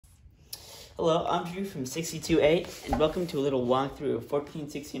Hello, I'm Drew from 62A, and welcome to a little walkthrough of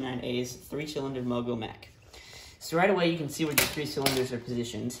 1469A's 3-cylinder Mogo Mech. So right away you can see where the 3 cylinders are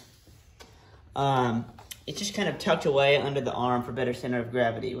positioned. It's just kind of tucked away under the arm for better center of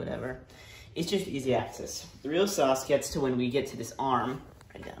gravity, whatever. It's just easy access. The real sauce gets to when we get to this arm,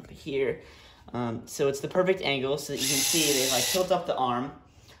 right down here. So it's the perfect angle so that you can see that if I tilt up the arm,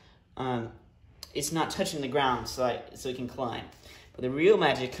 it's not touching the ground so it can climb. But the real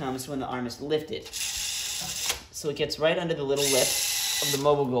magic comes when the arm is lifted. So it gets right under the little lip of the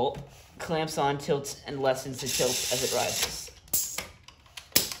Mogo, clamps on, tilts, and lessens the tilt as it rises.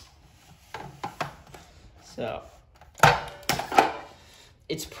 So,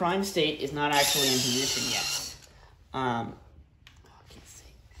 its prime state is not actually in position yet.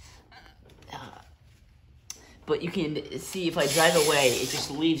 But you can see if I drive away, it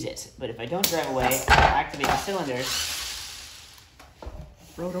just leaves it. But if I don't drive away, I activate the cylinders.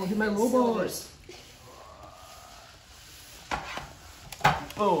 Bro, don't hit my robots.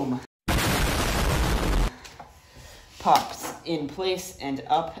 Boom. Pops in place and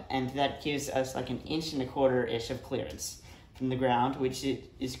up, and that gives us like 1.25 inches of clearance from the ground, which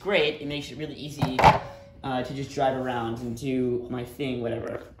is great. It makes it really easy to just drive around and do my thing,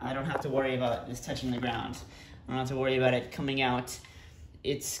 whatever. I don't have to worry about this touching the ground. I don't have to worry about it coming out.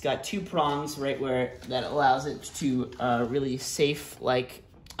 It's got 2 prongs right where that allows it to really safe, like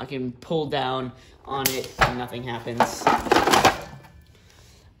I can pull down on it and nothing happens.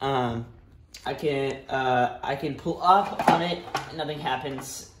 I can pull up on it and nothing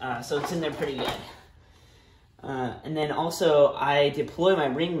happens, so it's in there pretty good. And then also I deploy my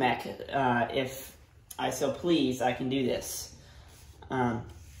ring mech, if I so please, I can do this. No.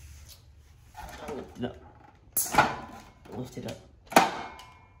 Lift it up.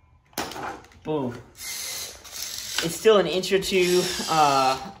 Boom. It's still 1 inch or 2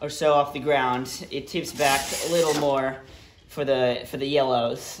 or so off the ground. It tips back a little more for the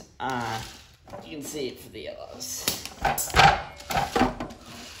yellows. You can see it for the yellows.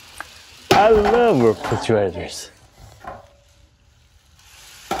 I love refrigerators.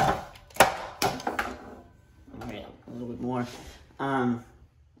 Alright, a little bit more.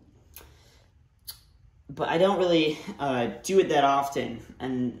 But I don't really do it that often,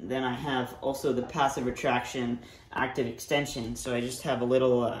 and then I have also the passive retraction active extension, so I just have a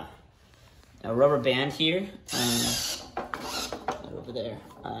little a rubber band here, over there.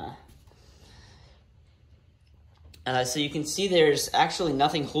 So you can see there's actually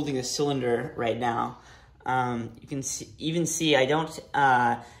nothing holding the cylinder right now. You can even see, I don't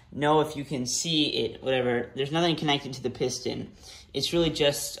know if you can see it, whatever, there's nothing connected to the piston. It's really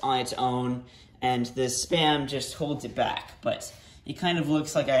just on its own, and the spam just holds it back, but it kind of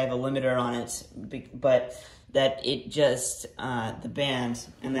looks like I have a limiter on it, but that it just, the band,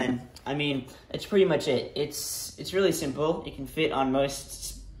 and then, I mean, it's pretty much it. It's really simple. It can fit on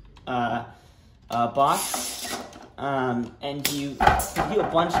most box, and you can do a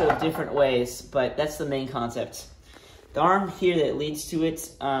bunch of different ways, but that's the main concept. The arm here that leads to it,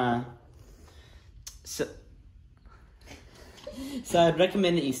 so I'd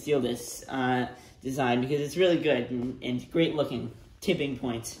recommend that you steal this design because it's really good and great looking. Tipping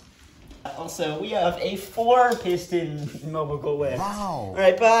point. Also, we have a 4-piston Mogo Mech. Wow. All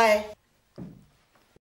right, bye.